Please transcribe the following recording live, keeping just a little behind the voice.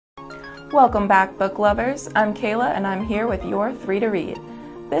Welcome back, book lovers. I'm Kayla and I'm here with your 3 to read.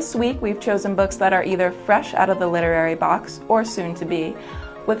 This week we've chosen books that are either fresh out of the literary box or soon to be,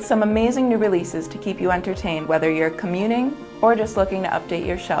 with some amazing new releases to keep you entertained whether you're commuting or just looking to update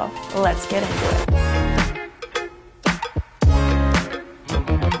your shelf. Let's get into it.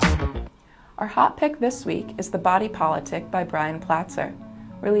 Our hot pick this week is The Body Politic by Brian Platzer.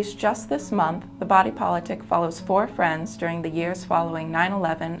 Released just this month, The Body Politic follows 4 friends during the years following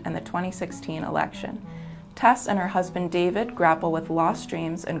 9/11 and the 2016 election. Tess and her husband David grapple with lost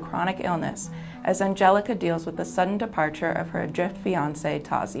dreams and chronic illness as Angelica deals with the sudden departure of her adrift fiancé,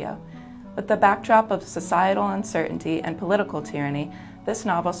 Tazio. With the backdrop of societal uncertainty and political tyranny, this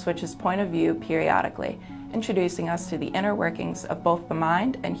novel switches point of view periodically, introducing us to the inner workings of both the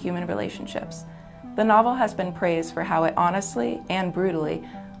mind and human relationships. The novel has been praised for how it honestly and brutally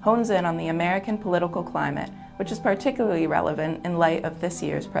hones in on the American political climate, which is particularly relevant in light of this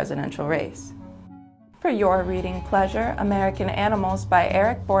year's presidential race. For your reading pleasure, American Animals by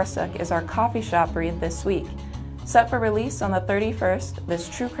Eric Borsuk is our coffee shop read this week. Set for release on the 31st, this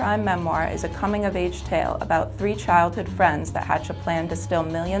true crime memoir is a coming-of-age tale about 3 childhood friends that hatch a plan to steal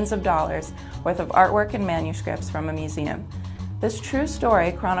millions of dollars worth of artwork and manuscripts from a museum. This true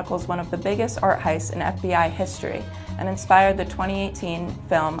story chronicles one of the biggest art heists in FBI history and inspired the 2018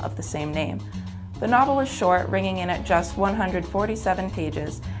 film of the same name. The novel is short, ringing in at just 147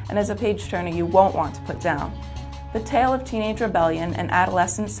 pages, and is a page-turner you won't want to put down. The tale of teenage rebellion and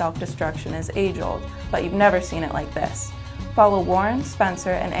adolescent self-destruction is age-old, but you've never seen it like this. Follow Warren,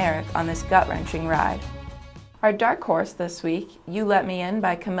 Spencer, and Eric on this gut-wrenching ride. Our dark horse this week, You Let Me In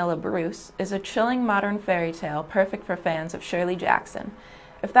by Camilla Bruce, is a chilling modern fairy tale perfect for fans of Shirley Jackson.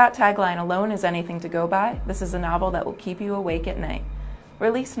 If that tagline alone is anything to go by, this is a novel that will keep you awake at night.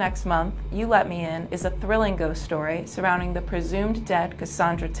 Released next month, You Let Me In is a thrilling ghost story surrounding the presumed dead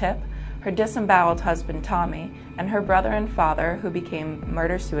Cassandra Tipp, her disemboweled husband Tommy, and her brother and father who became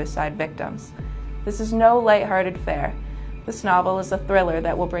murder-suicide victims. This is no lighthearted fare. This novel is a thriller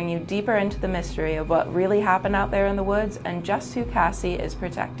that will bring you deeper into the mystery of what really happened out there in the woods and just who Cassie is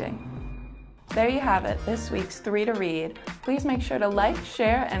protecting. There you have it, this week's 3 to read. Please make sure to like,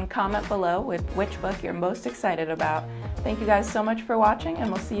 share, and comment below with which book you're most excited about. Thank you guys so much for watching,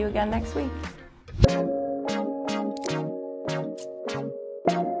 and we'll see you again next week.